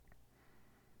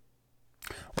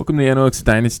Welcome to the Analytics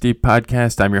Dynasty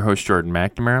podcast. I'm your host, Jordan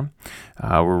McNamara.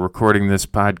 We're recording this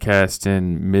podcast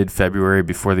in mid-February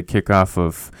before the kickoff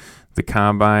of the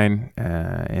Combine,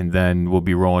 and then we'll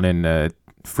be rolling in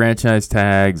franchise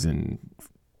tags and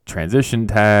transition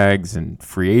tags and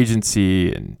free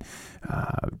agency and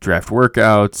draft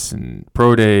workouts and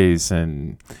pro days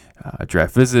and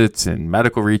draft visits and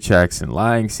medical rechecks and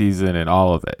lying season and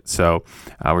all of it. So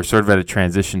we're sort of at a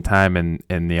transition time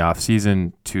in the off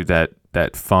season to that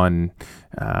fun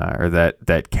or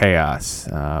that chaos,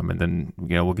 and then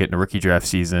we'll get into rookie draft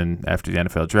season after the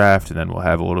NFL draft, and then we'll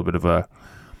have a little bit of a,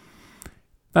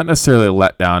 not necessarily a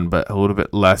letdown, but a little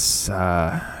bit less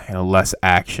less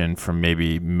action from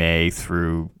maybe May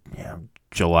through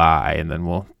July, and then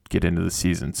we'll get into the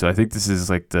season. So I think this is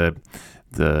like the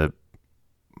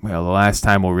last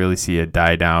time we'll really see a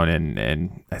die down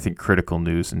and I think critical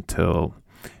news until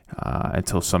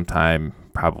sometime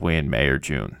probably in May or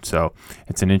June. So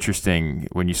it's an interesting,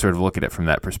 when you sort of look at it from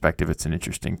that perspective, it's an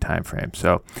interesting time frame.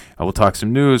 So we'll talk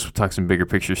some news, we'll talk some bigger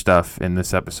picture stuff in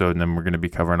this episode, and then we're going to be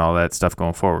covering all that stuff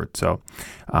going forward. So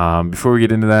before we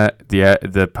get into that,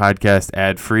 the podcast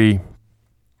ad free,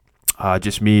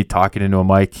 just me talking into a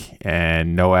mic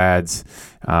and no ads.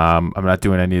 I'm not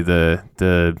doing any of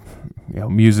the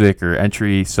music or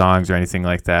entry songs or anything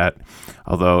like that.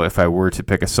 Although if I were to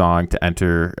pick a song to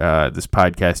enter this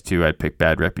podcast to, I'd pick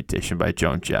Bad Reputation by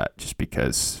Joan Jett, just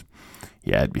because,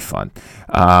 it'd be fun.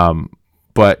 So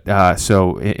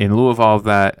in lieu of all of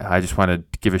that, I just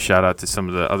wanted to give a shout out to some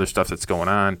of the other stuff that's going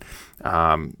on.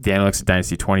 The Analytics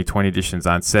Dynasty 2020 edition's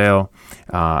on sale.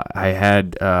 I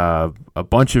had a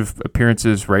bunch of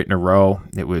appearances right in a row.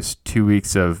 It was 2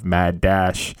 weeks of mad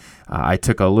dash. I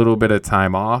took a little bit of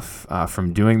time off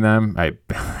from doing them. I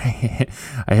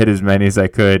hit as many as I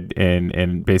could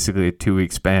in basically a 2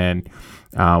 week span.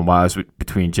 While I was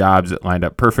between jobs, it lined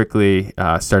up perfectly.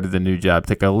 Started the new job,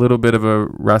 took a little bit of a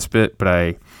respite, but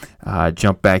I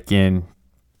jumped back in.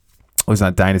 Was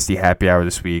on Dynasty Happy Hour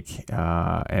this week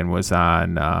and was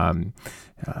on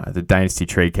the Dynasty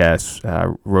Tradecast,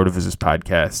 Rotoviz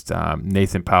podcast.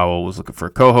 Nathan Powell was looking for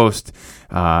a co-host.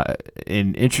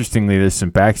 And interestingly, there's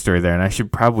some backstory there, and I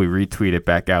should probably retweet it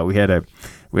back out. We had a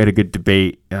good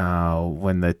debate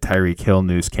when the Tyreek Hill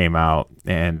news came out,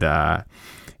 and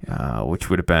which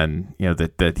would have been,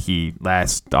 that he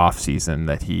last offseason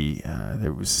that he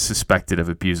there was suspected of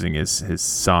abusing his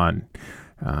son.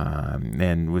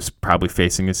 And was probably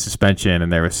facing a suspension,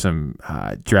 and there was some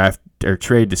draft or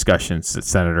trade discussions that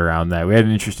centered around that. We had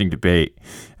an interesting debate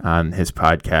on his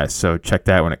podcast, so check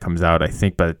that when it comes out. I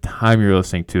think by the time you're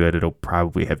listening to it, it'll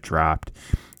probably have dropped.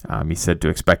 He said to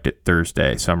expect it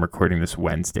Thursday, so I'm recording this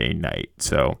Wednesday night.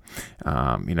 So,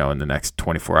 in the next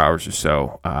 24 hours or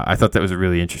so. I thought that was a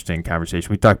really interesting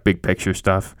conversation. We talked big picture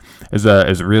stuff. It was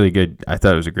a really good, I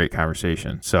thought it was a great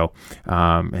conversation. So,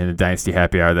 and the Dynasty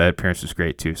Happy Hour, that appearance was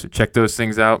great too. So check those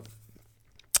things out.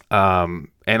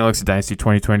 Analytics Dynasty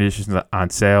 2020 edition is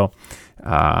on sale.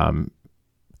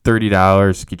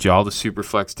 $30, get you all the super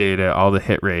flex data, all the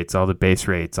hit rates, all the base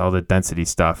rates, all the density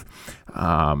stuff,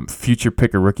 future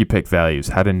pick or rookie pick values,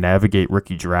 how to navigate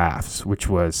rookie drafts, which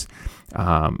was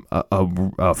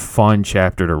a fun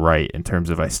chapter to write in terms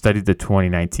of I studied the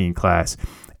 2019 class,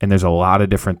 and there's a lot of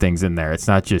different things in there. It's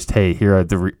not just, hey, here are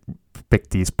pick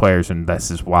these players and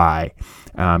this is why.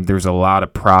 There's a lot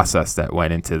of process that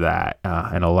went into that,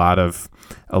 and a lot of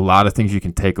things you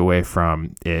can take away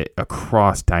from it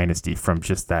across Dynasty from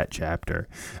just that chapter.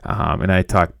 And I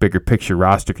talk bigger picture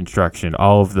roster construction,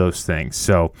 all of those things.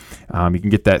 So you can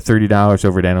get that $30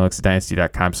 over at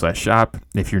analyticsdynasty.com/shop.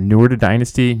 If you're newer to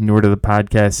Dynasty, newer to the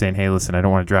podcast, saying, hey, listen, I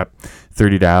don't want to drop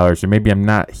 $30, or maybe I'm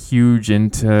not huge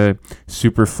into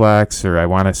Superflex, or I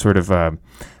want to sort of a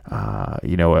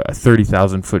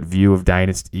 30,000 foot view of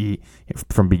Dynasty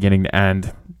from beginning to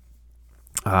end.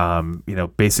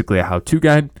 Basically a how-to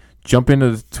guide. Jump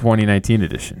into the 2019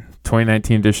 edition.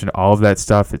 2019 edition, all of that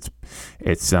stuff. It's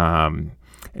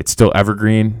still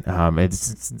evergreen.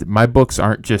 My books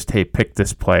aren't just, hey, pick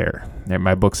this player.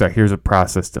 My books are, here's a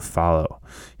process to follow.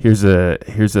 Here's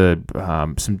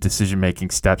some decision-making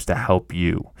steps to help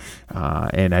you.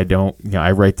 And I don't,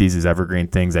 I write these as evergreen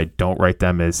things. I don't write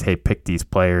them as, hey, pick these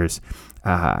players.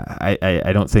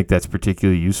 I don't think that's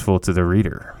particularly useful to the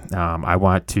reader. I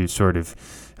want to sort of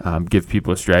give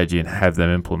people a strategy and have them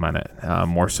implement it,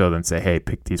 more so than say, hey,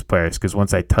 pick these players. Because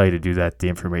once I tell you to do that, the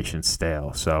information's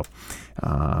stale. So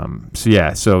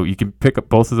you can pick up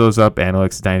both of those up,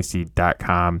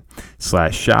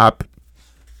 analyticsdynasty.com/shop.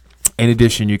 In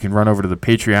addition, you can run over to the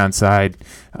Patreon side,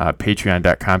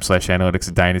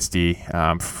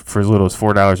 patreon.com/analyticsdynasty. For as little as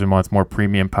 $4 a month, more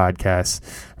premium podcasts.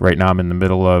 Right now I'm in the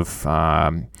middle of,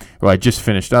 I just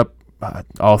finished up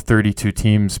all 32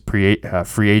 teams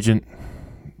free agent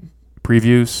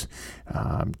previews,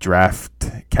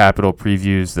 draft capital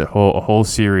previews, a whole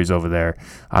series over there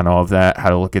on all of that,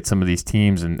 how to look at some of these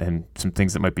teams and some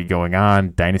things that might be going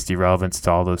on, dynasty relevance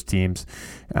to all those teams.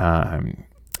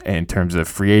 In terms of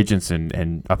free agents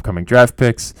and upcoming draft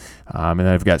picks. And then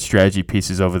I've got strategy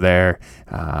pieces over there.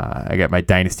 I got my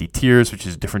dynasty tiers, which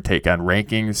is a different take on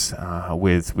rankings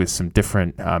with some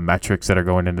different metrics that are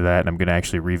going into that. And I'm going to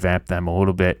actually revamp them a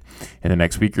little bit in the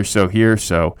next week or so here.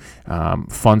 So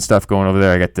fun stuff going over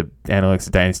there. I got the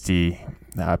Analytics Dynasty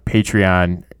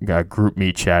Patreon group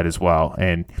me chat as well.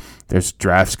 And there's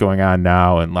drafts going on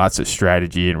now and lots of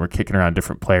strategy, and we're kicking around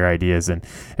different player ideas. And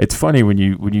it's funny when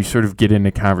you sort of get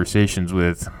into conversations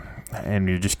with, and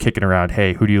you're just kicking around,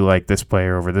 hey, who do you like, this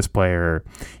player over this player? Or,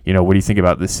 what do you think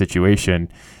about this situation?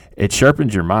 It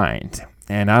sharpens your mind.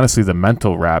 And honestly, the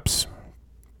mental reps,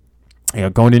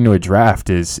 going into a draft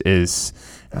is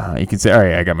you can say, all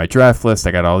right, I got my draft list,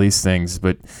 I got all these things,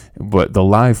 but the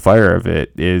live fire of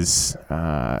it is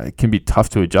it can be tough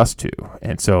to adjust to.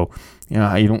 And so,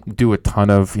 you don't do a ton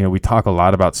of, we talk a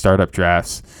lot about startup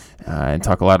drafts and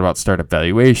talk a lot about startup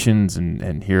valuations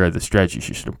and here are the strategies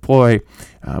you should employ.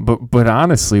 But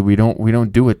honestly, we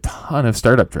don't do a ton of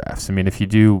startup drafts. I mean, if you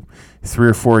do 3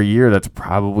 or 4 a year, that's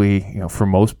probably, for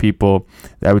most people,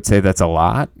 I would say that's a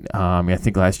lot. I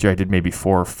think last year I did maybe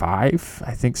 4 or 5,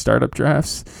 startup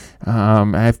drafts. I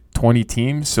have 20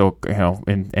 teams, so,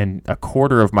 in a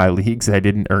quarter of my leagues,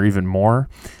 or even more,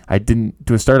 I didn't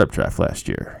do a startup draft last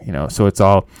year, so it's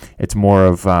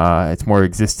more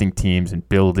existing teams and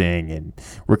building and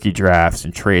rookie drafts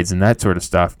and trades and that sort of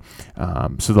stuff.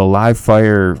 So the live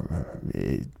fire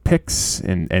picks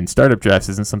and startup drafts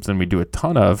isn't something we do a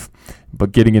ton of,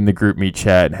 but getting in the group meet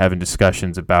chat and having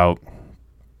discussions about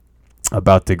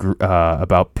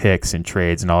picks and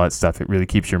trades and all that stuff, it really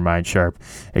keeps your mind sharp.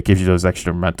 It gives you those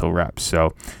extra mental reps.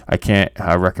 So I can't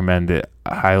recommend it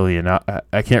highly enough.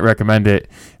 I can't recommend it.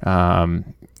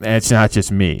 And it's not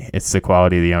just me. It's the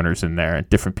quality of the owners in there and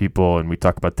different people. And we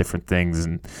talk about different things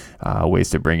and ways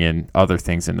to bring in other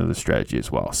things into the strategy as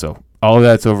well. So all of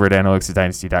that's over at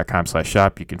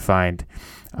analyticsdynasty.com/shop. You can find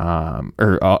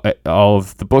all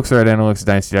of the books are at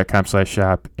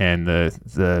analyticsdynasty.com/shop, and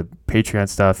the Patreon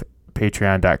stuff,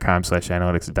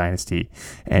 patreon.com/analyticsdynasty.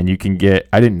 And you can get,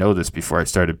 I didn't know this before I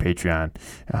started Patreon,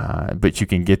 but you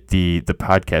can get the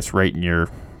podcast right in your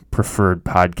preferred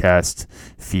podcast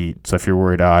feed. So if you're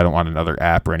worried, I don't want another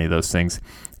app or any of those things,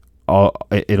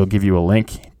 it'll give you a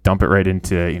link, dump it right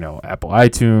into, Apple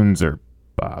iTunes or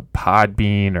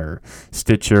Podbean or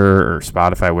Stitcher or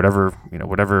Spotify, whatever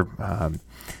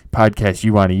podcast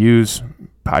you want to use,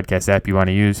 podcast app you want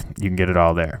to use, you can get it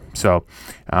all there. So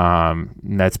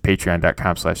that's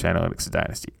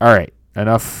patreon.com/analyticsdynasty. All right,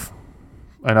 enough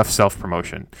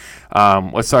self-promotion.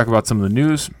 Let's talk about some of the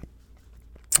news.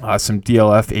 Some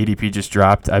DLF ADP just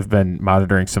dropped. I've been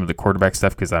monitoring some of the quarterback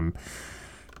stuff because I'm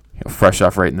fresh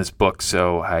off writing this book,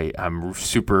 so I'm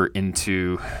super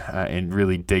into and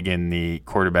really digging the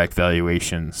quarterback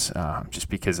valuations, just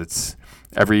because it's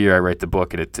every year I write the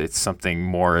book and it's something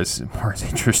more as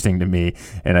interesting to me,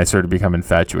 and I sort of become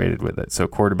infatuated with it. So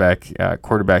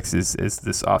quarterbacks is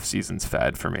this off season's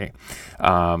fad for me.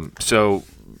 So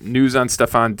news on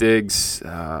Stephon Diggs,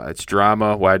 it's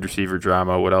drama, wide receiver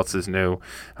drama. What else is new?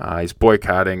 He's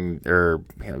boycotting or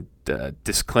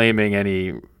disclaiming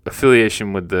any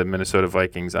affiliation with the Minnesota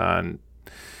Vikings on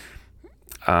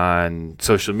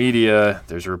social media.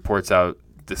 There's reports out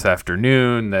this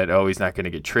afternoon that he's not going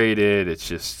to get traded. It's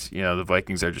just the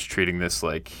Vikings are just treating this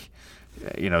like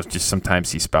just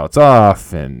sometimes he spouts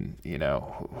off, and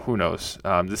who knows.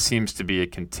 This seems to be a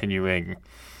continuing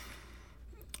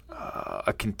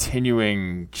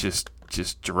just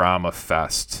drama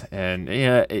fest, and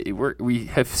we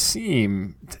have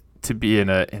seemed to be in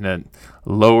a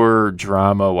lower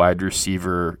drama wide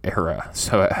receiver era.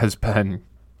 So it has been,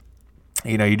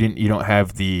 you don't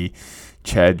have the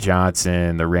Chad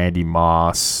Johnson, the Randy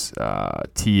Moss,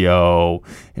 T.O.,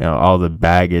 all the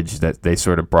baggage that they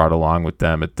sort of brought along with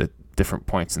them at the different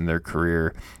points in their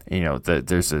career.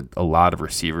 There's a lot of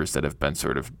receivers that have been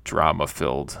sort of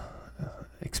drama-filled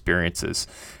experiences.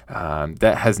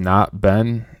 That has not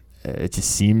been, it just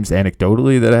seems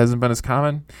anecdotally that it hasn't been as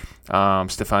common.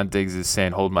 Stephon Diggs is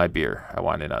saying, hold my beer, I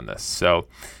want in on this. So,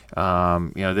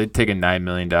 they'd take a $9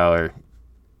 million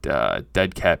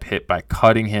dead cap hit by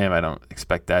cutting him. I don't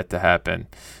expect that to happen.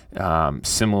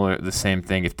 The same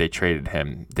thing if they traded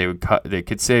him. They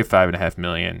could save $5.5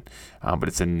 million, but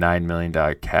it's a $9 million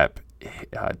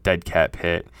dead cap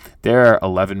hit. They're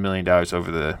 $11 million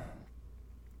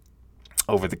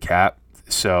over the cap.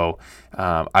 So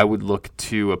I would look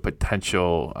to a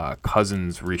potential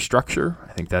Cousins restructure.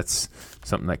 I think that's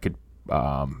something that could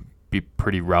be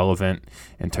pretty relevant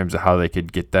in terms of how they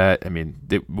could get that. I mean,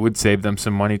 it would save them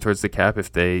some money towards the cap if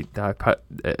they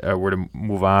were to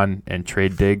move on and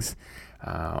trade Diggs.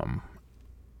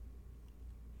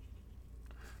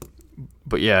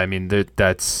 But yeah, I mean,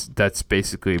 that's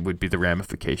basically would be the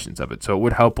ramifications of it. So it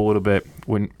would help a little bit.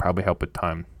 Wouldn't probably help a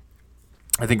ton.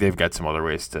 I think they've got some other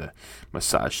ways to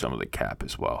massage some of the cap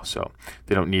as well. So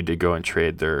they don't need to go and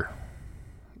trade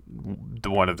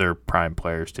one of their prime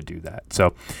players to do that.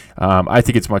 So I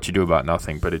think it's much ado about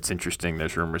nothing, but it's interesting.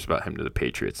 There's rumors about him to the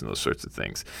Patriots and those sorts of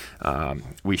things.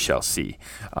 We shall see.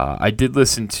 I don't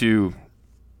listen to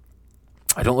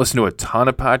a ton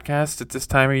of podcasts at this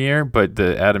time of year, but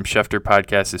the Adam Schefter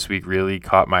podcast this week really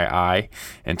caught my eye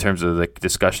in terms of the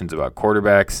discussions about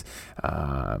quarterbacks.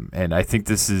 And I think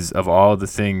this is, of all the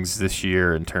things this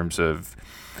year in terms of,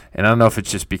 and I don't know if it's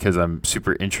just because I'm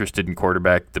super interested in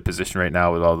quarterback, the position right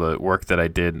now with all the work that I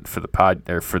did for the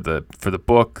for the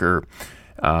book, or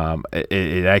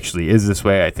it actually is this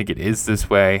way. I think it is this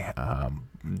way.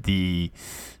 The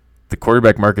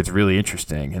quarterback market's really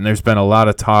interesting, and there's been a lot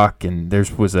of talk, and there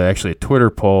was actually a Twitter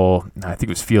poll. I think it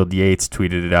was Field Yates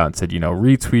tweeted it out and said,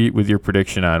 retweet with your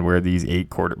prediction on where these 8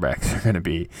 quarterbacks are going to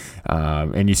be.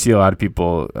 And you see a lot of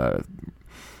people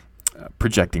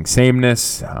projecting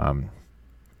sameness.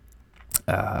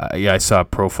 I saw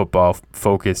Pro Football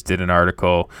Focus did an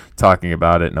article talking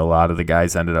about it, and a lot of the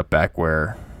guys ended up back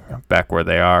where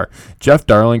they are. Jeff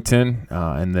Darlington,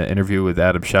 in the interview with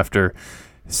Adam Schefter,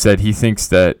 said he thinks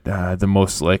that the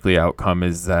most likely outcome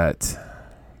is that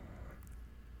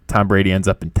Tom Brady ends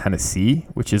up in Tennessee,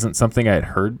 which isn't something I had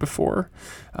heard before.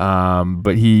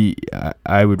 But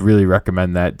I would really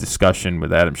recommend that discussion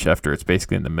with Adam Schefter. It's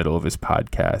basically in the middle of his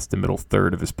podcast, the middle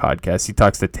third of his podcast. He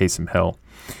talks to Taysom Hill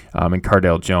and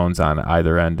Cardale Jones on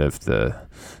either end of the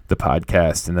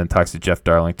podcast, and then talks to Jeff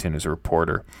Darlington as a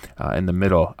reporter in the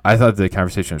middle. I thought the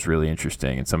conversation was really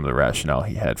interesting, and some of the rationale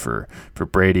he had for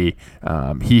Brady.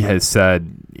 He has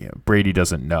said Brady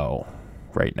doesn't know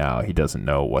right now. He doesn't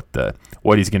know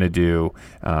what he's going to do.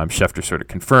 Schefter sort of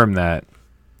confirmed that,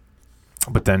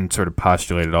 but then sort of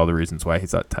postulated all the reasons why he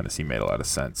thought Tennessee made a lot of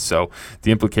sense. So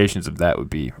the implications of that would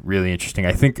be really interesting.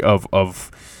 I think of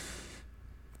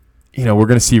we're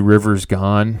going to see Rivers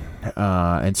gone,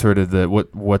 and sort of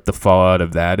what the fallout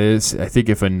of that is. I think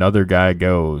if another guy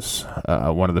goes,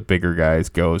 one of the bigger guys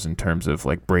goes in terms of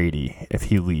like Brady, if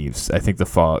he leaves, I think the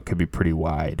fallout could be pretty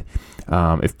wide.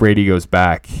 If Brady goes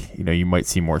back, you might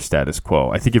see more status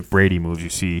quo. I think if Brady moves, you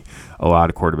see a lot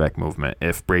of quarterback movement.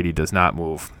 If Brady does not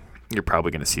move, you're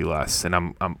probably going to see less. And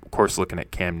I'm of course looking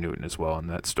at Cam Newton as well in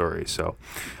that story. So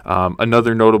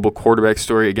another notable quarterback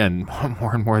story. Again,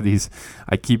 more and more of these.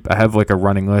 I have like a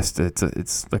running list.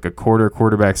 It's like a quarter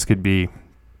quarterbacks could be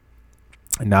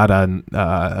not on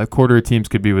a quarter of teams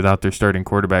could be without their starting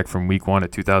quarterback from week 1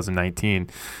 of 2019.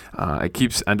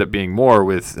 It end up being more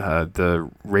with the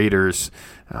Raiders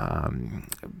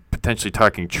potentially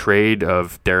talking trade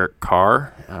of Derek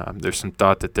Carr. There's some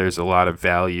thought that there's a lot of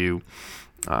value.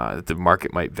 The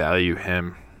market might value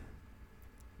him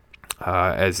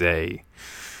as a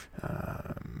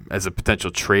potential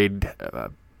trade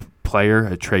player,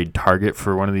 a trade target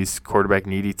for one of these quarterback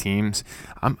needy teams.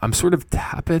 I'm sort of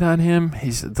tepid on him.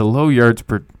 The low yards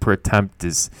per attempt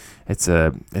it's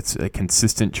a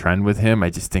consistent trend with him. I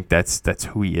just think that's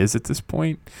who he is at this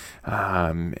point.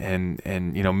 And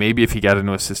maybe if he got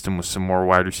into a system with some more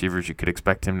wide receivers, you could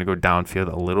expect him to go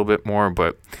downfield a little bit more.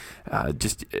 But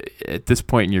just at this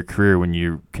point in your career, when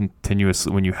you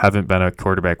haven't been a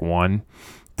quarterback one,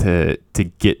 to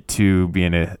get to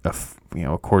being a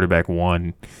quarterback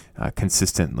one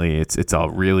consistently, it's a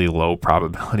really low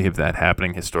probability of that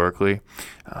happening historically.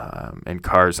 And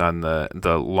Carr's on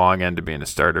the long end of being a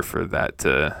starter for that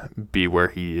to be where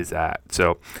he is at.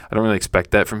 So I don't really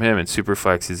expect that from him. And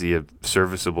Superflex, is he a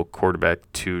serviceable quarterback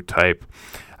 2 type?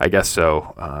 I guess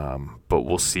so. But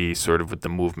we'll see sort of with the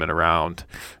movement around.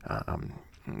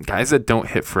 Guys that don't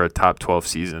hit for a top 12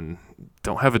 season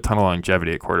don't have a ton of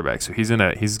longevity at quarterback. So he's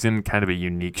in kind of a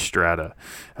unique strata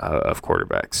of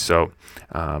quarterbacks. So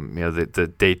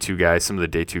the day two guys, some of the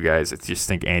day two guys, I just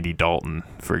think Andy Dalton,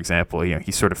 for example,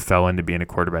 he sort of fell into being a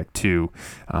quarterback too,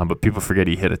 but people forget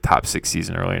he hit a top 6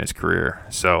 season early in his career.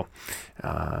 So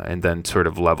and then sort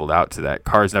of leveled out to that.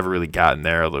 Carr's never really gotten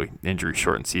there, although injury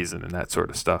shortened season and that sort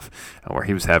of stuff, where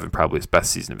he was having probably his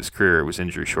best season of his career. It was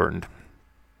injury shortened.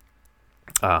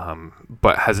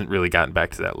 But hasn't really gotten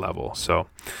back to that level. So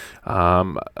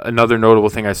another notable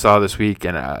thing I saw this week,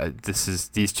 and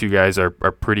these two guys are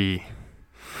pretty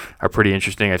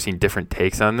interesting. I've seen different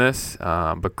takes on this,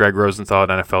 but Greg Rosenthal at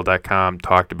NFL.com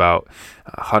talked about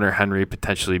Hunter Henry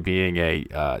potentially being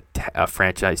a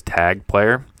franchise tag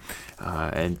player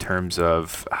in terms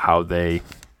of how they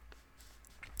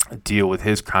deal with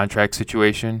his contract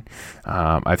situation.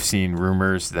 I've seen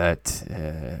rumors that,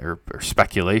 or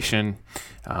speculation.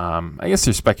 I guess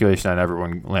there's speculation on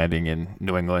everyone landing in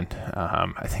New England.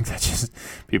 I think that just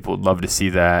people would love to see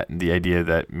that, and the idea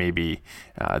that maybe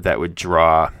that would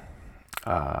draw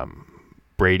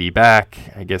Brady back.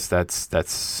 I guess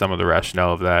that's some of the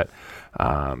rationale of that.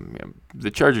 The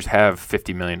Chargers have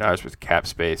 $50 million worth of cap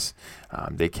space.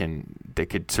 They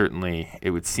could certainly. It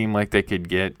would seem like they could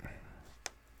get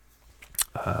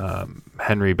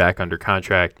Henry back under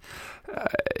contract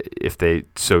if they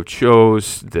so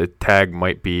chose. The tag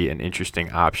might be an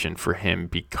interesting option for him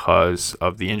because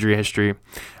of the injury history.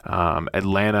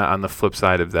 Atlanta, on the flip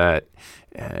side of that,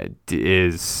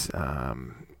 is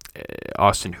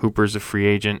Austin Hooper's a free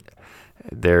agent.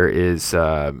 They're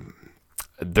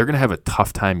going to have a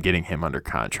tough time getting him under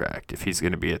contract if he's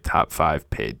going to be a top 5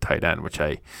 paid tight end, which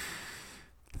I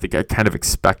think I kind of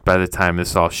expect by the time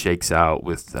this all shakes out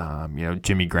with,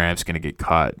 Jimmy Graham's going to get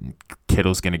cut, and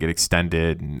Kittle's going to get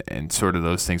extended, and sort of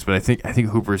those things. But I think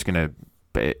Hooper's going to,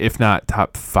 if not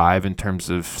top 5 in terms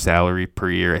of salary per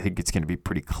year, I think it's going to be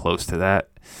pretty close to that,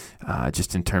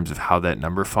 just in terms of how that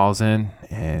number falls in.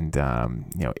 And,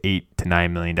 $8 to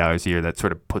 $9 million a year, that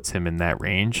sort of puts him in that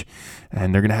range.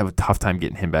 And they're going to have a tough time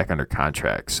getting him back under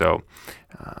contract. So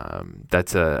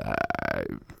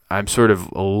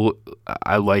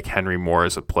I like Henry more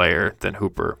as a player than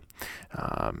Hooper.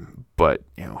 But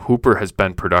Hooper has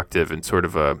been productive in sort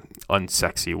of a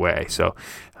unsexy way. So,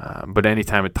 but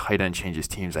anytime a tight end changes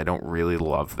teams, I don't really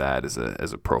love that as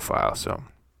a profile. So,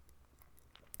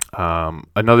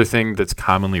 another thing that's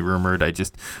commonly rumored, I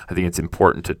think it's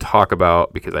important to talk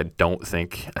about because I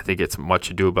think it's much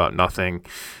ado about nothing.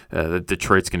 That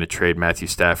Detroit's going to trade Matthew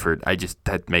Stafford.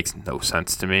 That makes no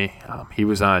sense to me. He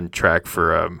was on track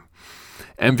for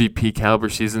MVP caliber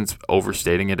seasons,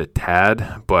 overstating it a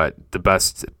tad, but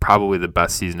probably the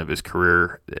best season of his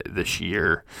career this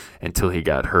year until he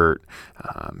got hurt.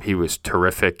 He was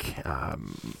terrific,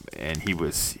 and he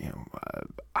was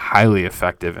highly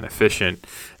effective and efficient,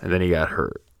 and then he got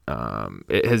hurt.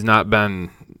 It has not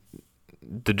been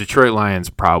the Detroit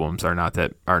Lions' problems are not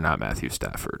Matthew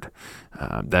Stafford.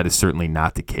 That is certainly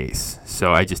not the case.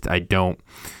 So I don't.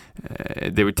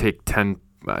 They would take 10.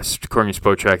 According to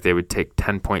Spotrac, they would take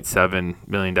 $10.7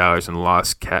 million in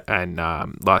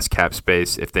lost cap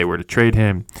space if they were to trade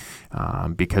him,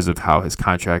 because of how his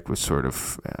contract was sort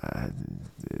of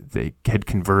they had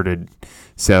converted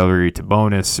salary to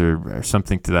bonus or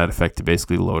something to that effect to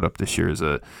basically load up this year as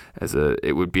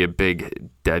it would be a big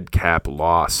dead cap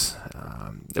loss,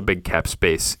 a big cap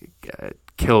space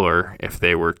killer if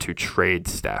they were to trade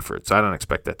Stafford. So I don't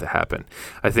expect that to happen.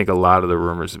 I think a lot of the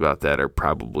rumors about that are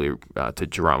probably to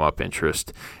drum up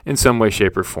interest in some way,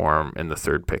 shape, or form in the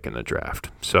 3rd pick in the draft.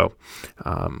 So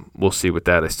we'll see with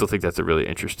that. I still think that's a really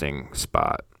interesting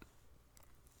spot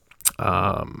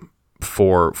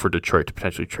for Detroit to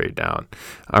potentially trade down.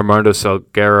 Armando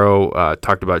Salguero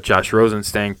talked about Josh Rosen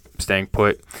staying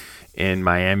put in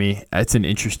Miami. That's an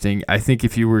interesting. I think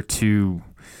if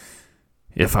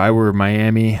I were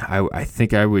Miami, I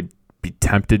think I would be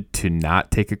tempted to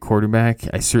not take a quarterback.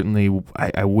 I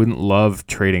wouldn't love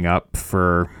trading up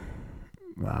for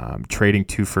trading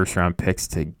 2 first-round picks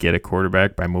to get a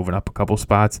quarterback by moving up a couple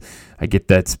spots. I get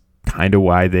that's kind of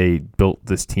why they built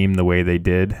this team the way they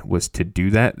did, was to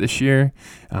do that this year.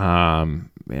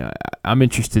 I'm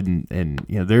interested in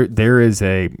there is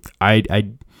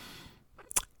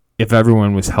if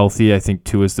everyone was healthy, I think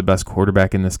Tua is the best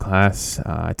quarterback in this class.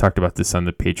 I talked about this on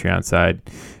the Patreon side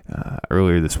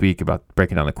earlier this week about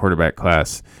breaking down the quarterback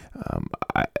class.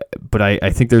 But I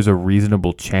think there's a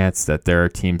reasonable chance that there are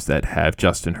teams that have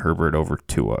Justin Herbert over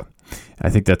Tua. I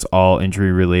think that's all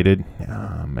injury related.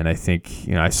 And I think,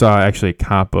 I saw actually a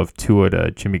comp of Tua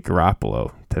to Jimmy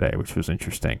Garoppolo today, which was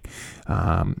interesting.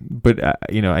 But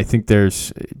I think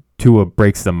Tua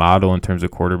breaks the model in terms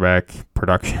of quarterback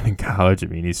production in college. I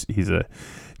mean, he's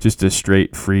just a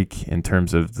straight freak in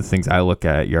terms of the things I look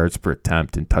at: yards per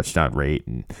attempt and touchdown rate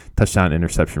and touchdown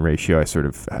interception ratio.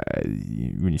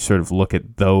 When you sort of look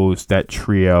at that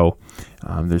trio,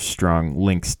 there's strong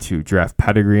links to draft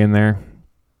pedigree in there.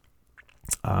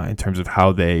 In terms of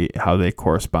how they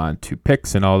correspond to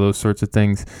picks and all those sorts of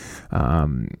things.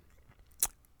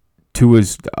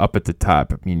 Tua's up at the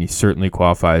top. I mean, he certainly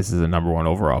qualifies as a number one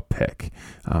overall pick.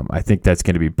 I think that's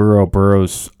going to be Burrow.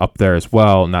 Burrow's up there as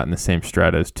well, not in the same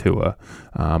strata as Tua.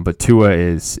 But Tua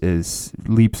is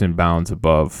leaps and bounds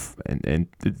above and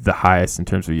the highest in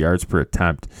terms of yards per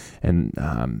attempt in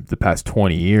the past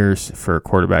 20 years for a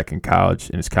quarterback in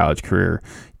his college career.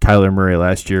 Kyler Murray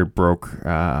last year broke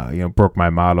my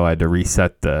model. I had to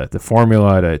reset the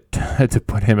formula to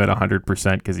put him at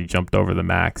 100% because he jumped over the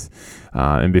max.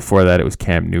 And before that, it was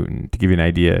Cam Newton. To give you an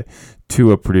idea,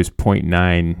 Tua produced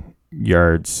 0.9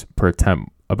 yards per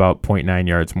attempt, about 0.9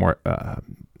 yards more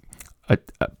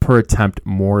per attempt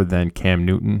more than Cam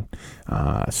Newton.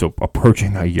 So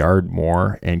approaching a yard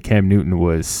more. And Cam Newton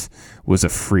was a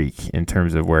freak in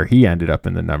terms of where he ended up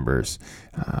in the numbers.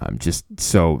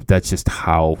 So that's just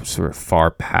how sort of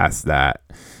far past that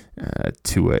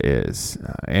Tua is,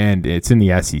 and it's in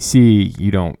the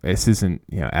SEC. This isn't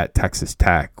at Texas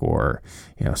Tech or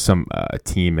some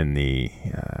team in the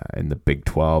Big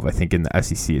 12. I think in the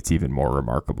SEC it's even more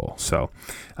remarkable. So,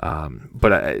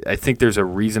 but I think there's a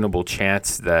reasonable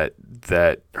chance that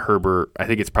Herbert. I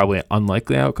think it's probably an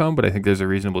unlikely outcome, but I think there's a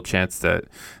reasonable chance that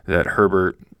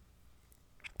Herbert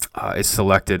is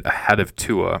selected ahead of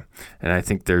Tua, and I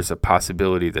think there's a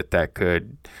possibility that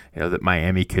could, that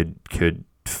Miami could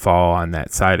fall on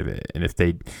that side of it. And if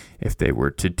they were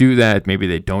to do that, maybe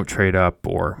they don't trade up,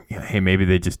 or hey, maybe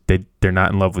they're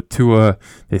not in love with Tua.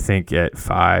 They think at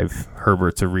 5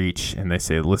 Herbert's a reach, and they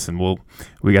say, listen,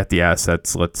 we got the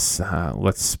assets.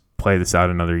 Let's play this out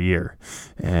another year.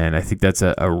 And I think that's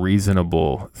a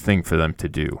reasonable thing for them to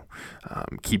do.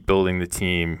 Keep building the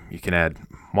team. You can add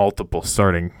multiple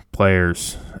starting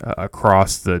players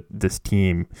across this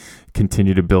team.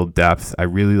 Continue to build depth. I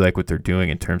really like what they're doing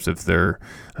in terms of their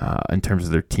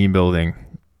team building.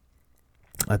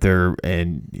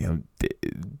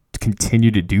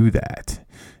 Continue to do that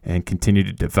and continue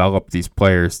to develop these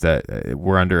players that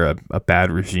were under a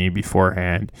bad regime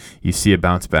beforehand. You see a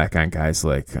bounce back on guys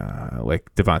like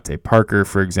Devontae Parker,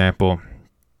 for example,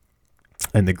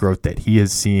 and the growth that he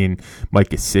has seen. Mike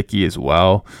Gesicki as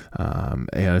well.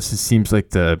 It seems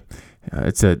like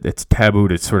it's taboo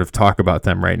to sort of talk about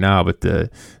them right now, but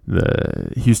the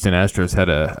Houston Astros had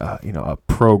a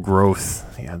pro growth.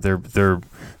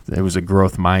 There was a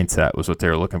growth mindset was what they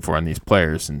were looking for in these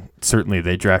players, and certainly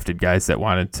they drafted guys that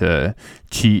wanted to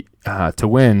cheat to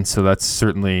win. So that's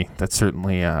certainly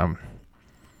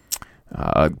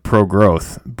pro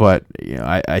growth. But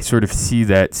I sort of see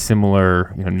that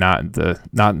similar, not in the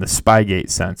Spygate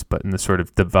sense, but in the sort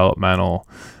of developmental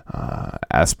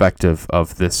aspect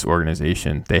of this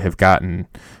organization. They have gotten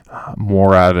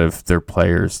more out of their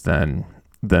players than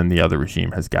the other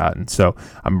regime has gotten. So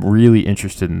I'm really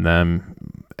interested in them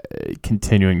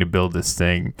continuing to build this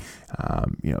thing.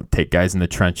 Take guys in the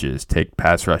trenches, take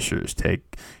pass rushers,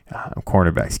 take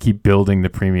cornerbacks, keep building the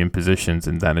premium positions,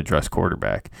 and then address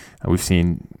quarterback. We've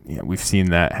seen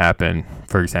that happen.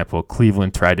 For example,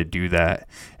 Cleveland tried to do that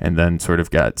and then sort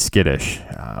of got skittish,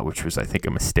 which was, I think,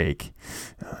 a mistake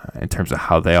in terms of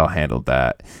how they all handled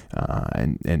that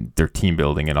and their team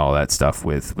building and all that stuff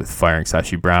with firing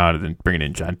Sashi Brown and then bringing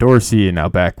in John Dorsey and now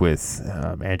back with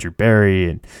Andrew Berry,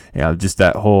 and just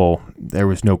that whole, there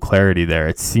was no clarity there.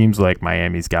 It seems like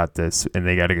Miami's got this and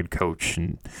they got a good coach,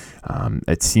 and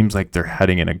it seems like they're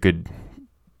heading in a good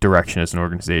direction as an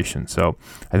organization. So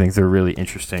I think they're really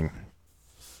interesting.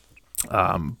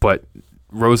 But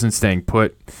Rosen staying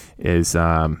put is,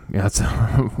 let's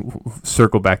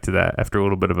circle back to that after a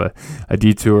little bit of a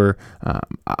detour.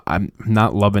 I'm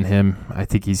not loving him. I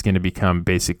think he's going to become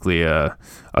basically a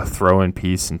throw-in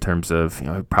piece in terms of,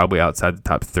 probably outside the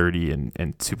top 30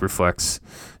 and Superflex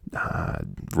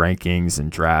rankings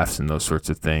and drafts and those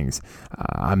sorts of things.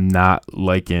 I'm not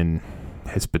liking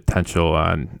his potential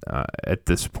on at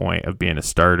this point of being a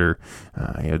starter.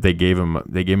 They gave him a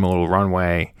little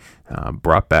runway.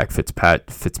 brought back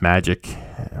Fitzmagic,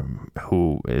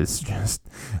 who is just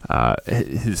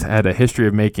has had a history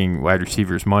of making wide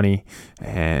receivers money,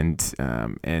 and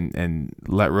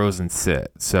let Rosen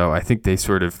sit. So I think they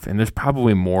sort of, and there's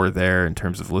probably more there in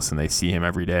terms of, listen, they see him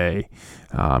every day,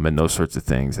 and those sorts of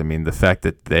things. I mean, the fact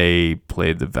that they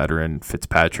played the veteran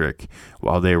Fitzpatrick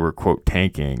while they were, quote,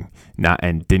 tanking,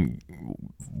 and didn't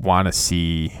want to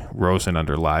see Rosen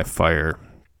under live fire.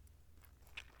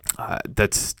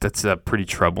 That's a pretty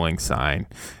troubling sign,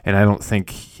 and I don't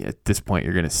think at this point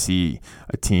you're going to see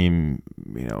a team,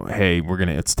 hey,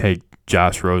 let's take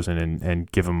Josh Rosen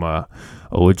and give him a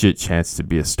legit chance to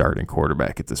be a starting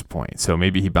quarterback at this point. So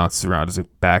maybe he bounces around as a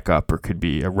backup, or could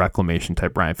be a reclamation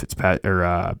type Ryan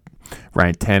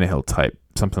Tannehill type,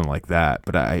 something like that.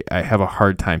 But I have a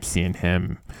hard time seeing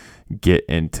him get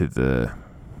into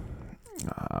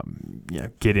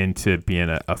being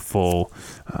a full,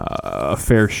 a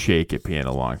fair shake at being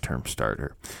a long-term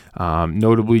starter.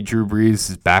 Notably, Drew Brees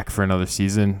is back for another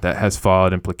season. That has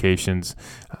fallout implications.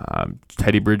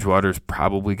 Teddy Bridgewater is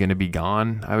probably going to be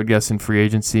gone, I would guess, in free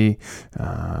agency.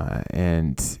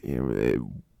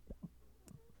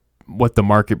 What the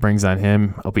market brings on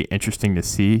him, it'll be interesting to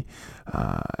see.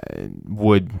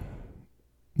 Would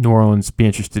New Orleans be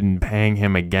interested in paying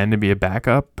him again to be a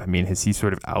backup? I mean, has he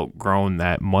sort of outgrown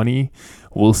that money?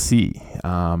 We'll see.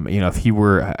 If he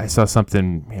were, I saw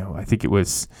something, I think it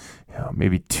was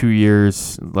maybe 2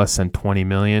 years, less than $20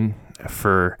 million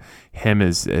for him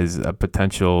as a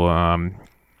potential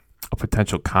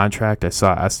contract I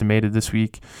saw estimated this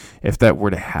week. If that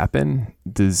were to happen,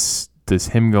 does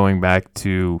him going back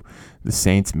to the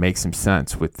Saints make some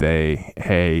sense with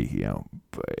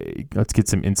let's get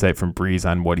some insight from Breeze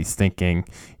on what he's thinking.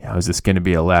 Is this going to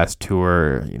be a last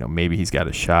tour? Maybe he's got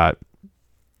a shot.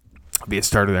 Be a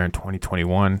starter there in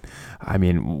 2021. I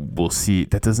mean, we'll see.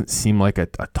 That doesn't seem like a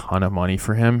ton of money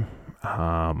for him.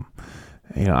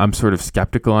 I'm sort of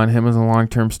skeptical on him as a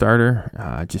long-term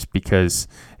starter, just because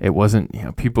it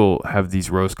wasn't. People have these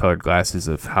rose-colored glasses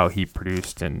of how he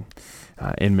produced in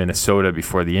Minnesota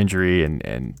before the injury,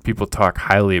 and people talk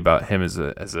highly about him as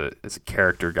a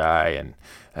character guy, and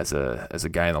as a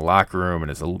guy in the locker room,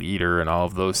 and as a leader, and all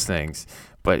of those things.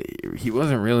 But he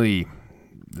wasn't really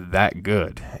that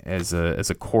good as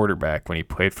a quarterback when he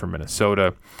played for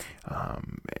Minnesota,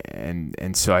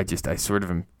 and so I sort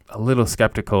of am a little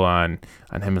skeptical on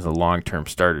him as a long-term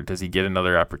starter. Does he get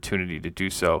another opportunity to do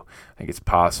so? I think it's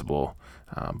possible,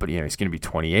 but he's going to be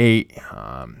 28.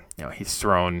 He's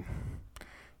thrown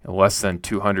less than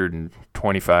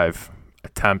 225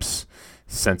 attempts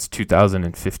since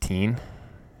 2015.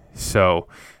 So,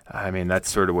 I mean, that's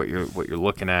sort of what you're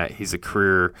looking at. He's a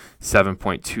career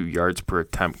 7.2 yards per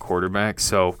attempt quarterback,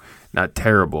 so not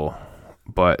terrible,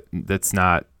 but that's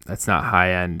not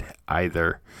high end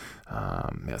either.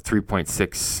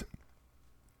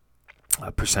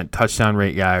 3.6% touchdown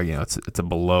rate guy. It's a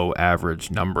below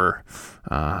average number.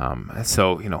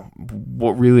 So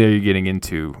what really are you getting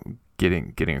into?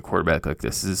 Getting a quarterback like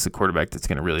this? Is this a quarterback that's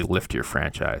going to really lift your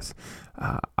franchise?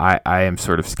 I am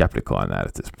sort of skeptical on that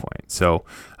at this point. So,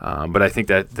 but I think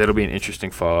that'll be an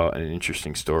interesting fallout and an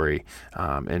interesting story.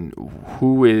 And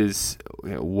who is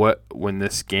when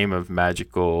this game of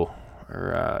magical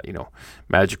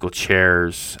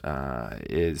chairs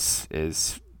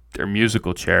is or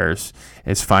musical chairs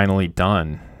is finally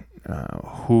done.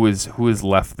 Who is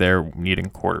left there needing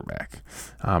quarterback?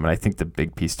 And I think the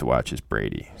big piece to watch is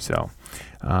Brady. So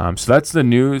that's the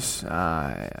news.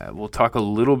 We'll talk a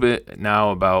little bit now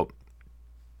about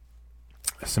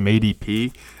some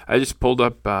ADP. I just pulled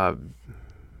up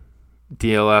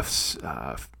DLF's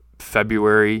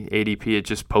February ADP. It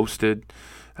just posted.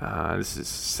 This is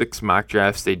 6 mock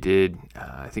drafts they did.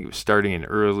 I think it was starting in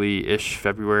early-ish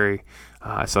February.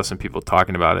 I saw some people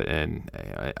talking about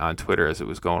it on Twitter as it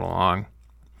was going along.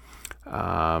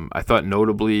 I thought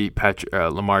notably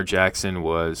Lamar Jackson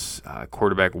was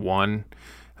quarterback 1,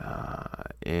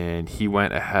 and he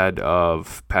went ahead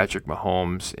of Patrick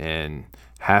Mahomes in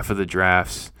half of the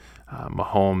drafts.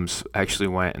 Mahomes actually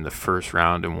went in the first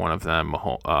round in one of them.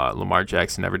 Lamar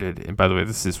Jackson never did. And by the way,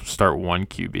 this is start 1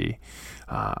 QB.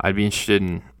 I'd be interested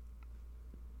in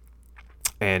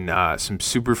some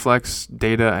Superflex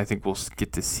data. I think we'll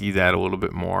get to see that a little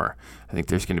bit more. I think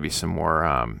there's going to be some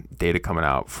more data coming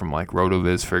out from like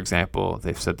RotoViz, for example.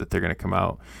 They've said that they're going to come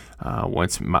out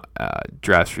once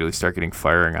drafts really start getting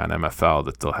firing on MFL,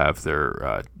 that they'll have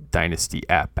their Dynasty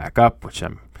app back up, which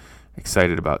I'm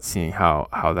excited about seeing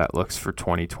how that looks for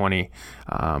 2020.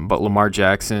 But Lamar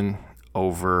Jackson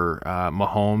over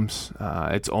Mahomes.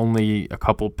 It's only a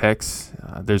couple picks.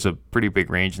 There's a pretty big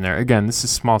range in there. Again, this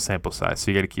is small sample size,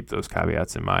 so you got to keep those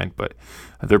caveats in mind, but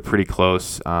they're pretty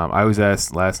close. I was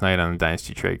asked last night on the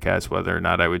Dynasty Tradecast whether or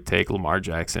not I would take Lamar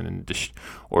Jackson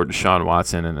or Deshaun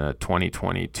Watson in a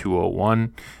 2020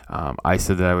 201. I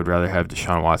said that I would rather have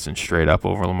Deshaun Watson straight up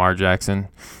over Lamar Jackson.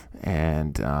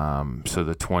 And so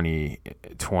the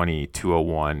 2020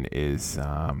 201 is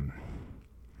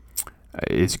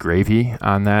gravy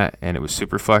on that, and it was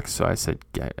super flex. So I said,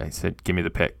 give me the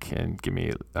pick and give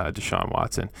me Deshaun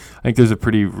Watson. I think there's a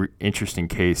pretty interesting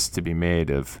case to be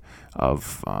made of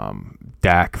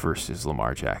Dak versus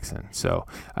Lamar Jackson. So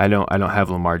I don't have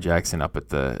Lamar Jackson up at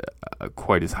the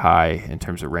quite as high in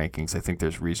terms of rankings. I think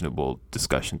there's reasonable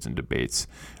discussions and debates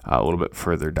a little bit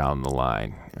further down the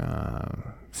line.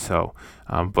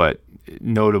 But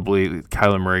notably,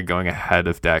 Kyler Murray going ahead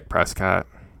of Dak Prescott.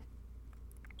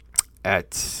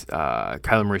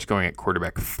 Kyler Murray's going at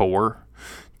quarterback 4,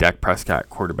 Dak Prescott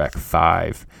quarterback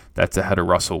 5. That's ahead of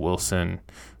Russell Wilson,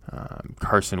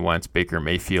 Carson Wentz, Baker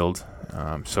Mayfield.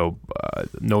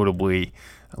 Notably,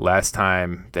 last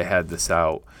time they had this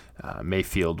out,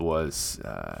 Mayfield was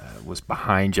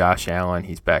behind Josh Allen.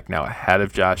 He's back now ahead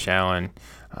of Josh Allen.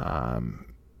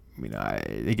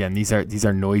 Again, these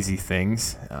are noisy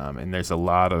things, and there's a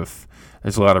lot of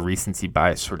recency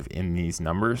bias sort of in these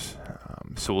numbers.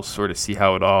 So we'll sort of see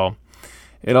how it all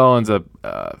ends up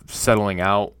settling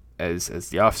out as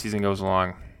the offseason goes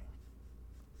along.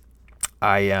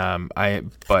 I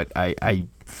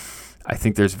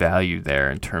think there's value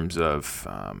there in terms of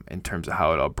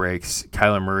how it all breaks.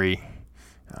 Kyler Murray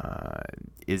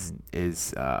is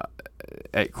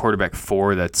at quarterback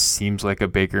 4. That seems like a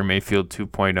Baker Mayfield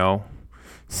 2.0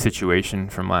 situation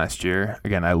from last year.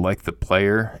 Again, I like the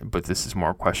player, but this is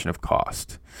more a question of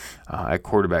cost. At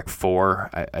quarterback 4,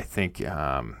 I think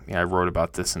I wrote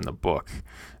about this in the book.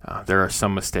 There are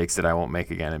some mistakes that I won't make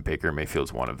again, and Baker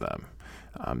Mayfield's one of them.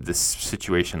 This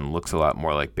situation looks a lot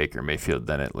more like Baker Mayfield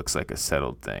than it looks like a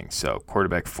settled thing. So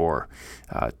quarterback 4,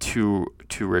 too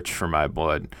rich for my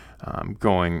blood.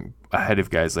 Going ahead of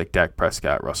guys like Dak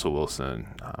Prescott, Russell Wilson,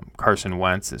 Carson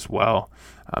Wentz as well.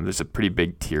 There's a pretty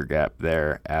big tier gap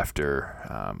there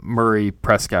after Murray,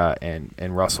 Prescott,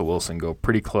 and Russell Wilson go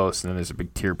pretty close, and then there's a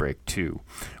big tier break too.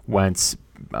 Wentz,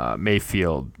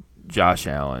 Mayfield, Josh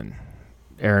Allen,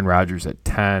 Aaron Rodgers at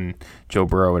 10, Joe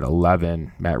Burrow at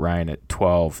 11, Matt Ryan at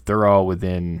 12. They're all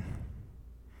within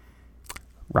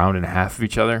round and a half of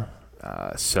each other.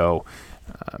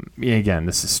 Again,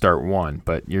 this is start 1,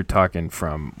 but you're talking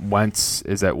from Wentz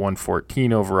is at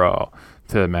 114 overall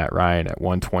to Matt Ryan at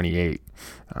 128.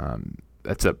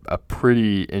 That's a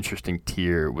pretty interesting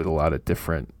tier with a lot of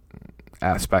different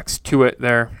aspects to it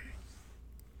there.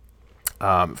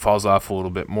 Falls off a little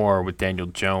bit more with Daniel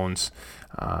Jones.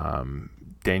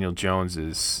 Daniel Jones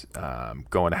is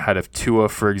going ahead of Tua,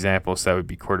 for example, so that would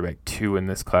be quarterback 2 in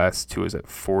this class. Tua's at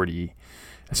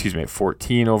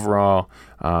 14 overall,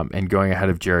 and going ahead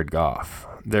of Jared Goff.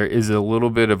 There is a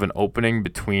little bit of an opening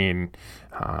between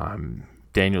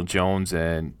Daniel Jones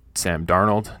and Sam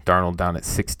Darnold. Darnold down at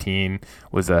 16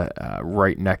 was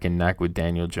right neck and neck with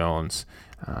Daniel Jones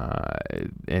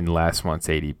in last month's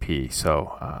ADP.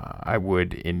 So I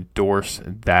would endorse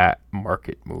that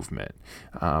market movement.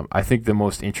 I think the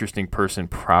most interesting person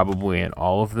probably in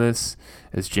all of this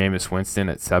is Jameis Winston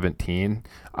at 17.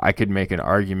 I could make an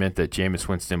argument that Jameis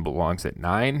Winston belongs at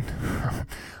 9.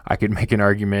 I could make an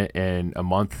argument in a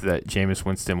month that Jameis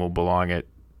Winston will belong at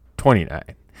 29.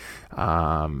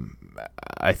 I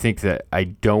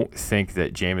don't think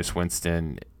that Jameis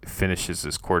Winston finishes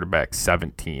as quarterback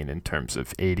 17 in terms of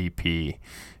ADP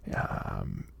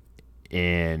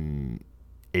in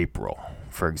April,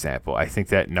 for example. I think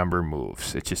that number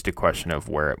moves. It's just a question of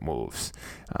where it moves.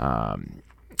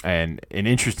 And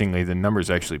interestingly, the number is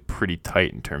actually pretty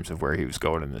tight in terms of where he was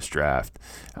going in this draft,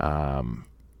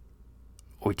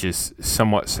 which is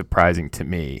somewhat surprising to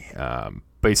me.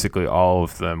 Basically, all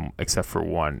of them except for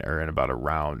one are in about a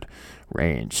round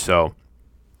range. So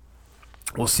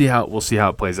we'll see how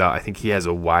it plays out. I think he has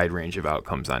a wide range of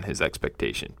outcomes on his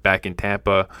expectation. Back in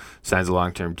Tampa, signs a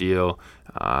long-term deal.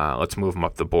 Let's move him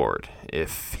up the board.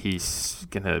 If he's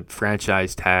gonna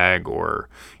franchise tag or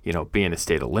be in a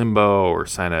state of limbo or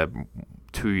sign a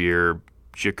 2-year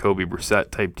Jacoby Brissett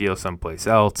type deal someplace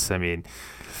else, I mean,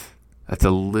 that's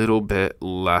a little bit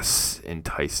less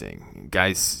enticing.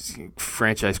 Guys,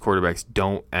 franchise quarterbacks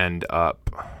don't end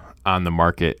up on the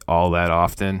market all that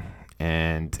often,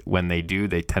 and when they do,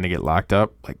 they tend to get locked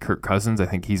up. Like Kirk Cousins, I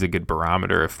think he's a good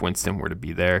barometer if Winston were to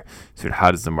be there. So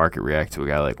how does the market react to a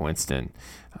guy like Winston?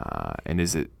 And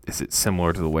is it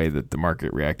similar to the way that the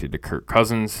market reacted to Kirk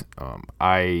Cousins?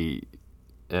 I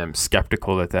am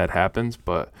skeptical that happens,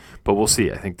 but we'll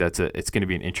see. I think it's going to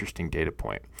be an interesting data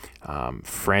point.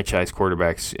 Franchise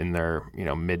quarterbacks in their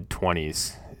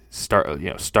mid-20s,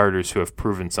 starters who have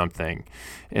proven something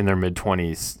in their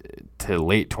mid-20s to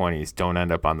late 20s don't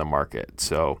end up on the market.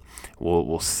 So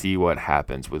we'll see what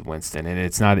happens with Winston, and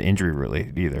it's not injury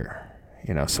related either.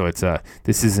 So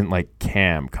this isn't like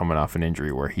Cam coming off an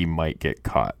injury where he might get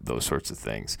caught, those sorts of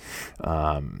things.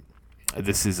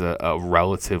 This is a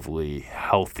relatively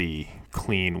healthy,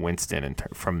 clean Winston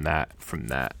from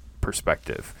that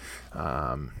perspective.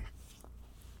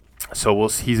 So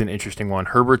he's an interesting one.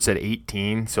 Herbert's at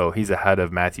 18, so he's ahead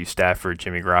of Matthew Stafford,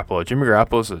 Jimmy Garoppolo. Jimmy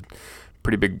Garoppolo's a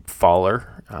pretty big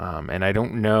faller, and I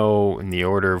don't know in the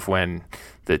order of when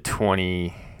the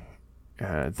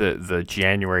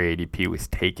January ADP was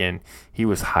taken. He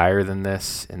was higher than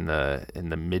this in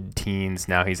the mid-teens.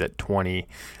 Now he's at 20.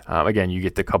 Again, you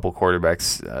get the couple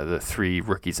quarterbacks, the three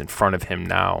rookies in front of him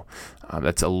now.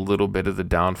 That's a little bit of the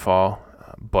downfall.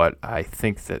 But I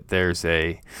think that there's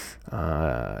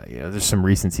some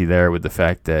recency there with the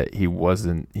fact that he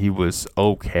was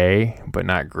okay, but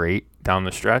not great down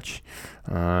the stretch.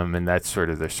 And that's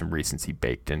there's some recency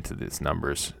baked into these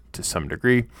numbers to some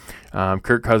degree.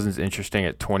 Kirk Cousins interesting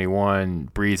at 21,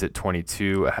 Breeze at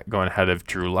 22, going ahead of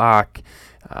Drew Lock,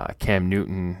 Cam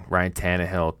Newton, Ryan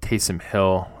Tannehill, Taysom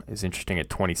Hill is interesting at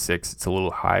 26. It's a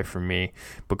little high for me,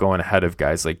 but going ahead of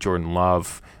guys like Jordan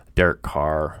Love, Derek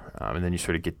Carr, and then you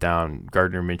get down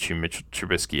Gardner Minshew, Mitchell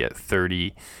Trubisky at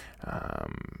 30,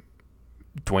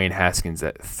 Dwayne Haskins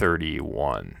at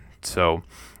 31. So,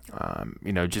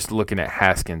 just looking at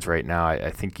Haskins right now,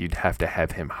 I think you'd have to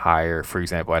have him higher. For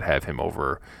example, I'd have him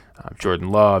over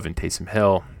Jordan Love and Taysom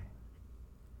Hill.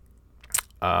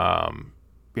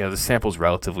 The sample's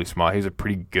relatively small. He's a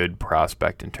pretty good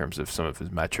prospect in terms of some of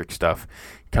his metric stuff.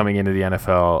 Coming into the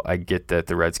NFL, I get that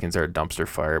the Redskins are a dumpster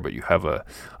fire, but you have a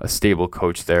stable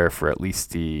coach there for at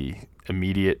least the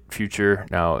immediate future.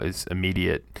 Now, is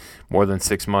immediate more than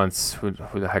 6 months? Who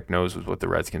the heck knows what the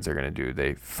Redskins are going to do?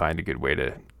 They find a good way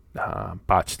to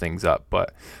botch things up,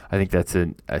 but I think that's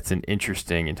an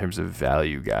interesting, in terms of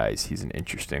value guys, he's an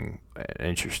interesting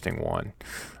one.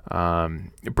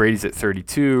 Brady's at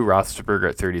 32, Roethlisberger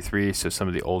at 33, so some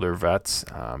of the older vets,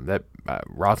 that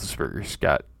Roethlisberger's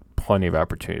got plenty of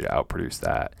opportunity to outproduce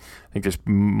that. I think there's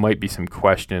might be some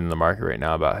question in the market right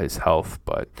now about his health,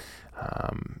 but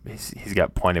he's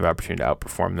got plenty of opportunity to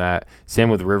outperform that. Same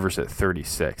with Rivers at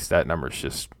 36. That number's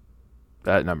just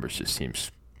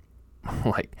seems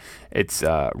like it's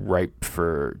ripe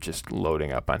for just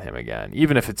loading up on him again.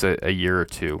 Even if it's a year or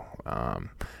two,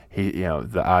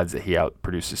 the odds that he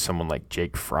outproduces someone like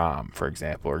Jake Fromm, for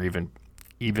example, or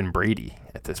even Brady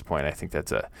at this point, I think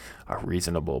that's a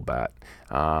reasonable bet.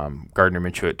 Gardner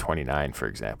Minshew at 29, for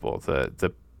example,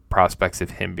 the prospects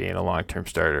of him being a long-term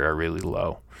starter are really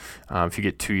low. If you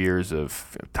get 2 years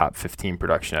of top 15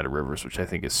 production out of Rivers, which I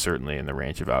think is certainly in the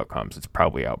range of outcomes, it's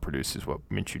probably outproduces what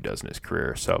Minshew does in his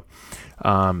career. So,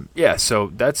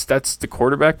 so that's the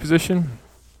quarterback position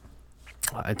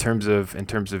in terms of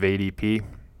ADP.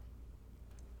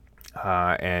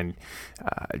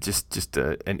 Just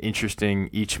an interesting,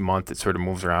 each month it sort of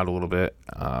moves around a little bit.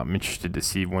 I'm interested to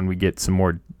see when we get some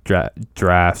more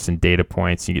drafts and data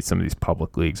points. You get some of these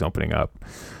public leagues opening up.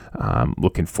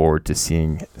 Looking forward to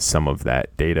seeing some of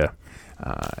that data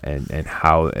and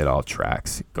how it all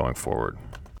tracks going forward.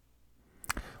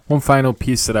 One final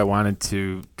piece that I wanted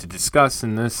to discuss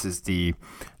in this is the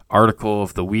article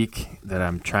of the week that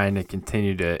I'm trying to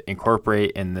continue to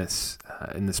incorporate in this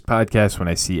podcast when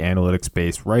I see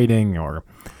analytics-based writing, or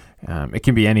it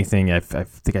can be anything. I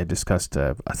think I discussed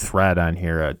a thread on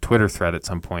here, a Twitter thread at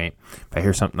some point. If I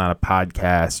hear something on a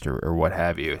podcast or what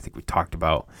have you, I think we talked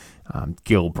about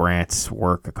Gil Brandt's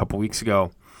work a couple weeks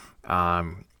ago.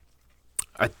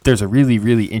 There's a really,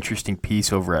 really interesting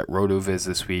piece over at RotoViz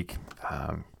this week.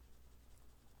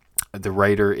 The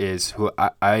writer is who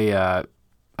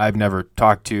I've never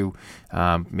talked to.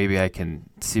 Maybe I can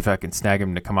see if I can snag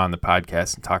him to come on the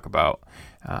podcast and talk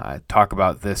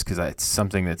about this, because it's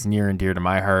something that's near and dear to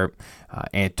my heart.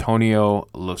 Antonio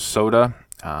Losoda.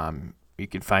 You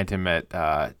can find him at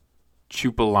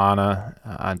Chupalana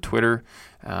on Twitter,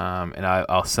 and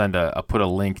I'll put a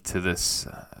link to this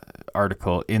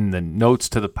article in the notes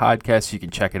to the podcast so you can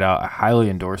check it out. I highly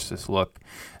endorse this look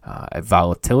at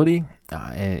volatility.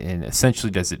 And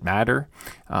essentially, does it matter?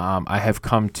 I have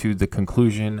come to the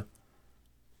conclusion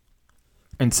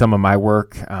in some of my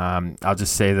work. I'll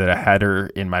just say that a header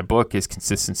in my book is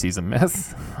consistency is a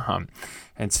myth.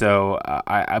 And so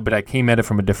but I came at it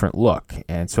from a different look.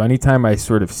 And so anytime I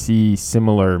sort of see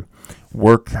similar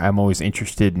work, I'm always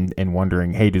interested in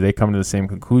wondering, hey, do they come to the same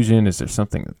conclusion? Is there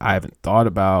something that I haven't thought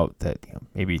about that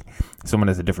maybe someone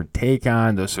has a different take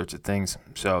on, those sorts of things.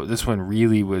 So this one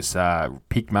really was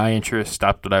piqued my interest,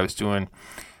 stopped what I was doing,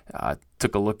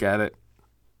 took a look at it.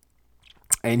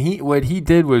 And what he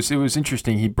did was, it was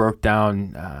interesting. He broke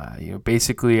down,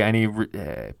 basically any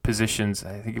positions.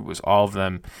 I think it was all of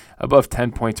them above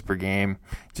 10 points per game,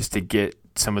 just to get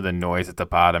some of the noise at the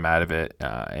bottom out of it,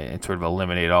 and sort of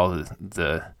eliminate all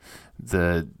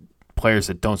the players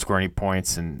that don't score any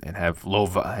points and have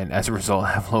and as a result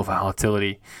have low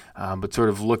volatility. But sort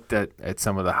of looked at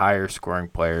some of the higher scoring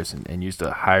players and used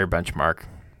a higher benchmark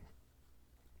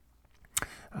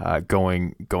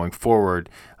going forward.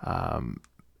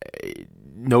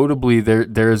 Notably,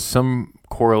 there's some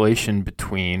correlation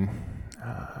between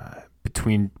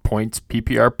points,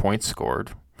 PPR points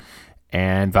scored,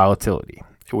 and volatility,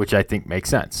 which I think makes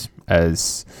sense.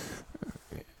 As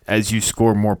you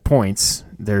score more points,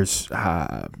 there's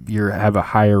you have a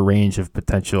higher range of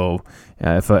potential.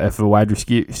 If a wide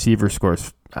receiver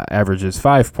scores averages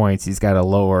 5 points, he's got a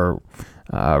lower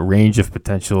range of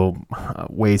potential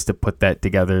ways to put that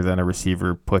together than a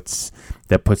receiver puts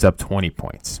up 20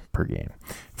 points per game,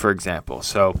 for example.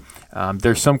 So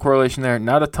there's some correlation there,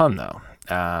 not a ton though.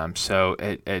 So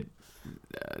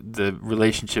the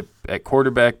relationship at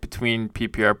quarterback between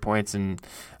PPR points and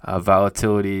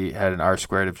volatility had an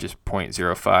R-squared of just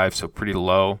 0.05, so pretty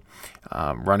low.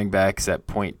 Running backs at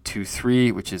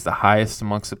 0.23, which is the highest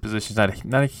amongst the positions.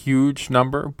 Not a huge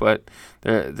number, but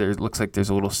there looks like there's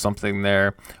a little something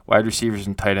there. Wide receivers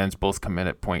and tight ends both come in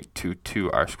at 0.22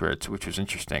 R-squared, which was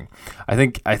interesting. I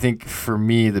think for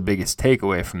me the biggest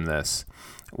takeaway from this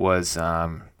was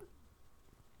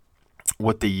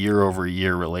what the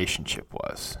year-over-year relationship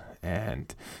was,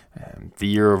 and the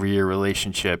year-over-year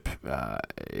relationship,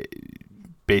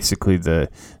 basically the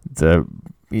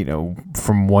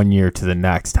from 1 year to the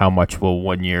next, how much will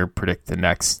 1 year predict the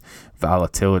next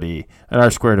volatility? An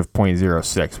R-squared of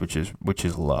 0.06, which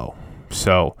is low.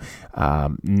 So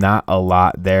not a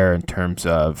lot there in terms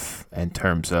of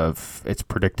its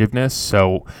predictiveness.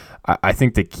 So I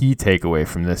think the key takeaway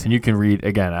from this, and you can read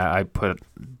again, I'm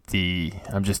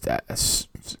just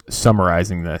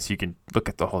summarizing this. You can look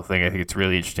at the whole thing. I think it's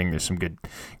really interesting. There's some good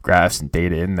graphs and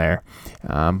data in there.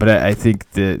 But I think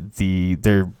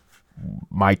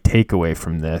my takeaway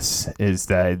from this is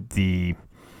that the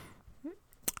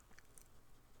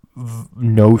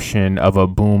notion of a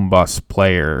boom bust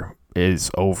player is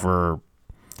overstated,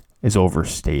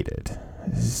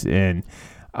 and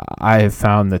I have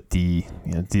found that the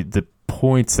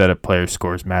points that a player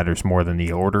scores matters more than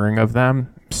the ordering of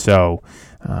them. So,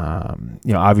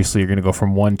 obviously you're going to go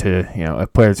from 1 to, a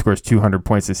player that scores 200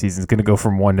 points this season is going to go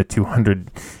from 1 to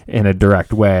 200 in a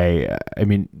direct way. I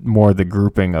mean, more the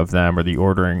grouping of them or the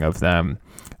ordering of them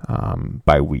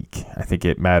by week. I think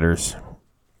it matters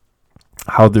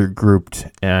how they're grouped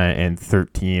in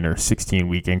 13 or 16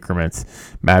 week increments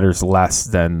matters less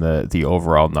than the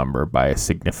overall number by a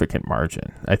significant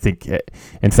margin. I think,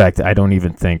 in fact, I don't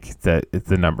even think that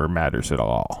the number matters at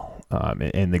all.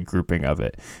 In the grouping of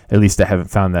it. At least I haven't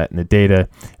found that in the data.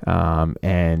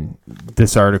 And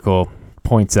this article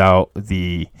points out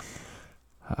that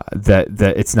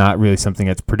it's not really something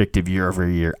that's predictive year over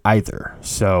year either.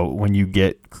 So when you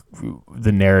get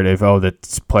the narrative,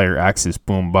 that player X is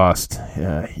boom bust,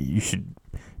 you should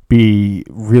be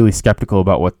really skeptical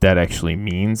about what that actually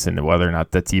means and whether or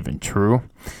not that's even true,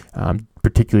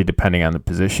 particularly depending on the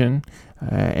position.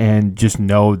 And just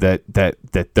know that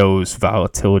those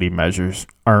volatility measures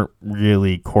aren't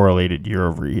really correlated year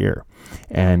over year,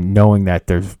 and knowing that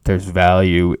there's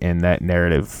value in that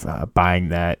narrative, buying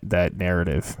that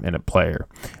narrative in a player.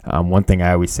 One thing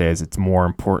I always say is it's more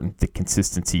important the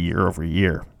consistency year over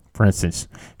year. For instance,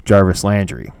 Jarvis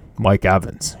Landry, Mike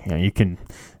Evans.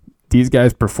 These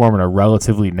guys perform in a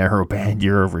relatively narrow band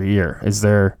year over year. Is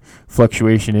there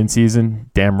fluctuation in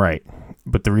season? Damn right.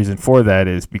 But the reason for that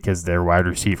is because they're wide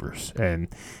receivers, and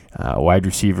wide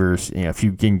receivers, if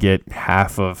you can get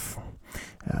half of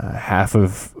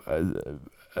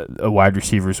a wide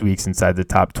receiver's weeks inside the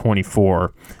top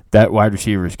 24, that wide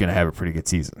receiver is going to have a pretty good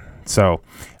season. So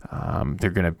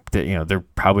they're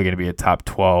probably going to be a top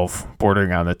 12,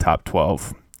 bordering on the top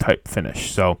 12 type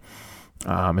finish. So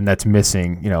and that's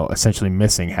missing, essentially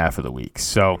missing half of the weeks.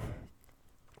 So.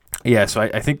 Yeah, so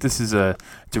I think this is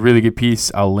it's a really good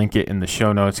piece. I'll link it in the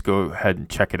show notes. Go ahead and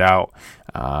check it out.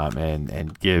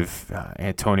 and give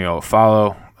Antonio a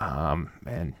follow.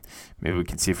 And maybe we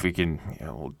can see if we can,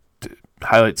 we'll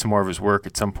highlight some more of his work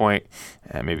at some point,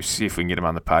 and maybe see if we can get him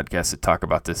on the podcast to talk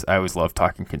about this. I always love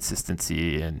talking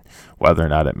consistency and whether or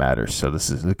not it matters. So this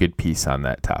is a good piece on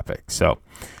that topic. So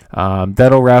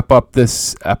that'll wrap up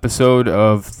this episode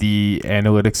of the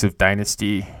Analytics of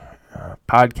Dynasty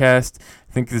podcast.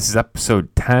 I think this is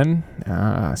episode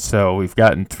 10. So we've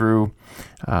gotten through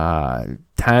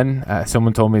 10.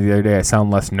 Someone told me the other day I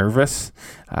sound less nervous.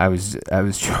 I was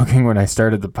joking when I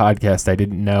started the podcast. I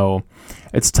didn't know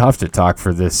it's tough to talk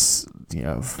for this,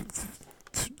 it's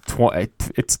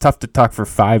tough to talk for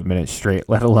 5 minutes straight,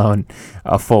 let alone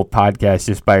a full podcast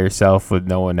just by yourself with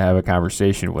no one to have a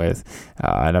conversation with.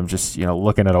 And I'm just,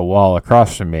 looking at a wall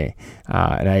across from me.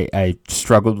 And I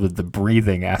struggled with the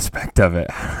breathing aspect of it.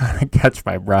 I catch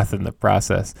my breath in the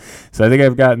process. So I think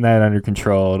I've gotten that under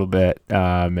control a little bit,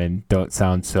 and don't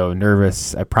sound so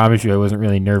nervous. I promise you I wasn't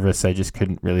really nervous. I just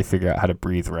couldn't really figure out how to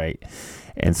breathe right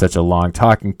in such a long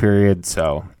talking period.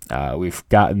 So we've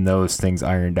gotten those things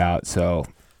ironed out. So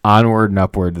onward and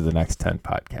upward to the next 10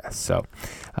 podcasts. So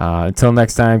until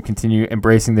next time, continue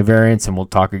embracing the variance, and we'll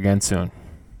talk again soon.